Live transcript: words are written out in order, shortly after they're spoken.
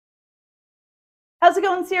How's it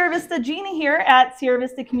going, Sierra Vista? Gina here at Sierra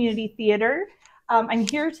Vista Community Theatre. I'm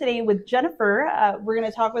here today with Jennifer. We're going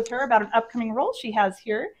to talk with her about an upcoming role she has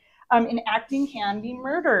here in Acting Can Be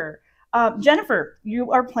Murder. Jennifer,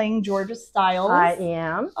 you are playing Georgia Stiles. I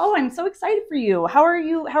am. Oh, I'm so excited for you. How are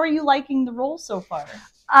you liking the role so far?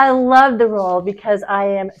 I love the role because I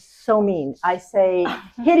am so mean. I say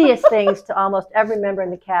hideous things to almost every member in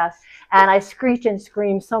the cast, and I screech and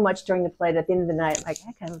scream so much during the play that at the end of the night, I'm like,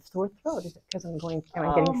 I kind of have a sore throat. Is it because I'm getting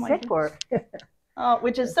sick or?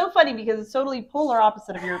 Which is so funny because it's totally polar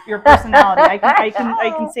opposite of your personality.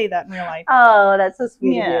 I can say that in real life. Oh, that's so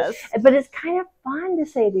sweet yes. of you. But it's kind of fun to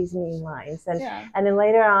say these mean lines, and then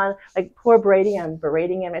later on, like poor Brady, I'm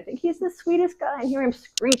berating him. I think he's the sweetest guy, and here I'm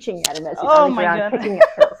screeching at him as he's on the ground picking up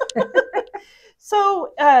pills.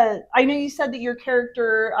 So I know you said that your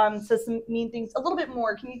character says some mean things. A little bit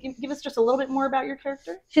more. Can you give us just a little bit more about your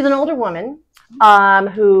character? She's an older woman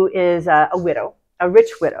who is a widow. A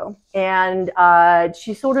rich widow, and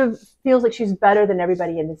she sort of feels like she's better than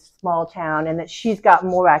everybody in this small town, and that she's got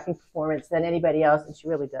more acting performance than anybody else, and she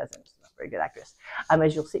really doesn't. She's not a very good actress,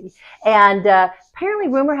 as you'll see. And apparently,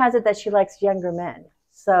 rumor has it that she likes younger men.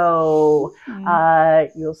 So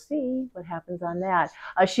you'll see what happens on that.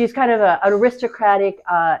 She's kind of an aristocratic,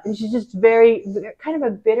 and she's just very kind of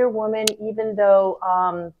a bitter woman, even though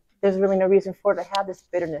there's really no reason for her to have this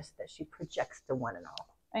bitterness that she projects to one and all.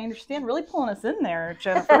 I understand. Really pulling us in there,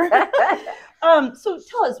 Jennifer. So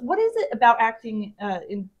tell us, what is it about acting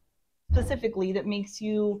specifically that brings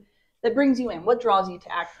you in? What draws you to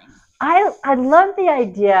acting? I love the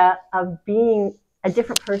idea of being a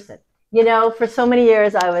different person. You know, for so many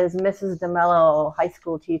years I was Mrs. DeMello, high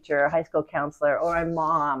school teacher, high school counselor, or a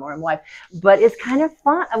mom, or a wife. But it's kind of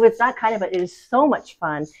fun. It's not kind of, but it is so much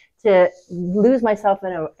fun to lose myself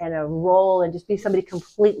in a role and just be somebody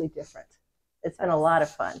completely different. It's been a lot of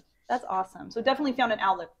fun. That's awesome. So definitely found an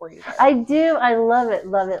outlet for you there. I do. I love it,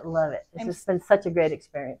 love it, love it. It's just been such a great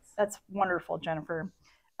experience. That's wonderful, Jennifer.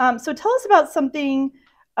 So tell us about something,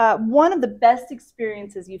 one of the best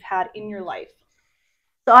experiences you've had in your life.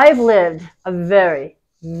 So I've lived a very,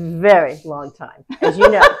 very long time, as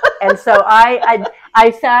you know. And so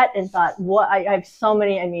I sat and thought, I have so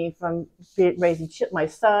many, I mean, from raising my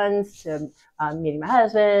sons to meeting my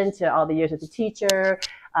husband to all the years as a teacher,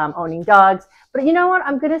 owning dogs. But you know what?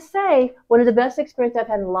 I'm going to say one of the best experiences I've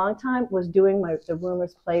had in a long time was doing the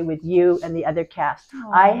Rumors play with you and the other cast.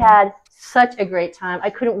 Aww. I had such a great time. I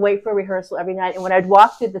couldn't wait for rehearsal every night. And when I'd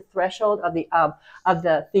walk through the threshold of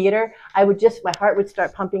the theater, my heart would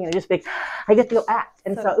start pumping, and I'd just be, I get to go act.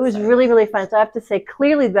 And so it was really, really fun. So I have to say,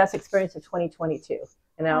 clearly the best experience of 2022. You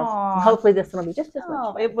know, hopefully this one will be just as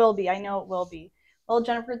much fun. It will be. I know it will be. Well,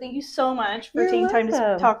 Jennifer, thank you so much for taking time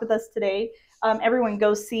to talk with us today. Everyone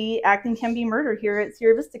go see Acting Can Be Murder here at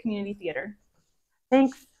Sierra Vista Community Theatre.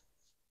 Thanks.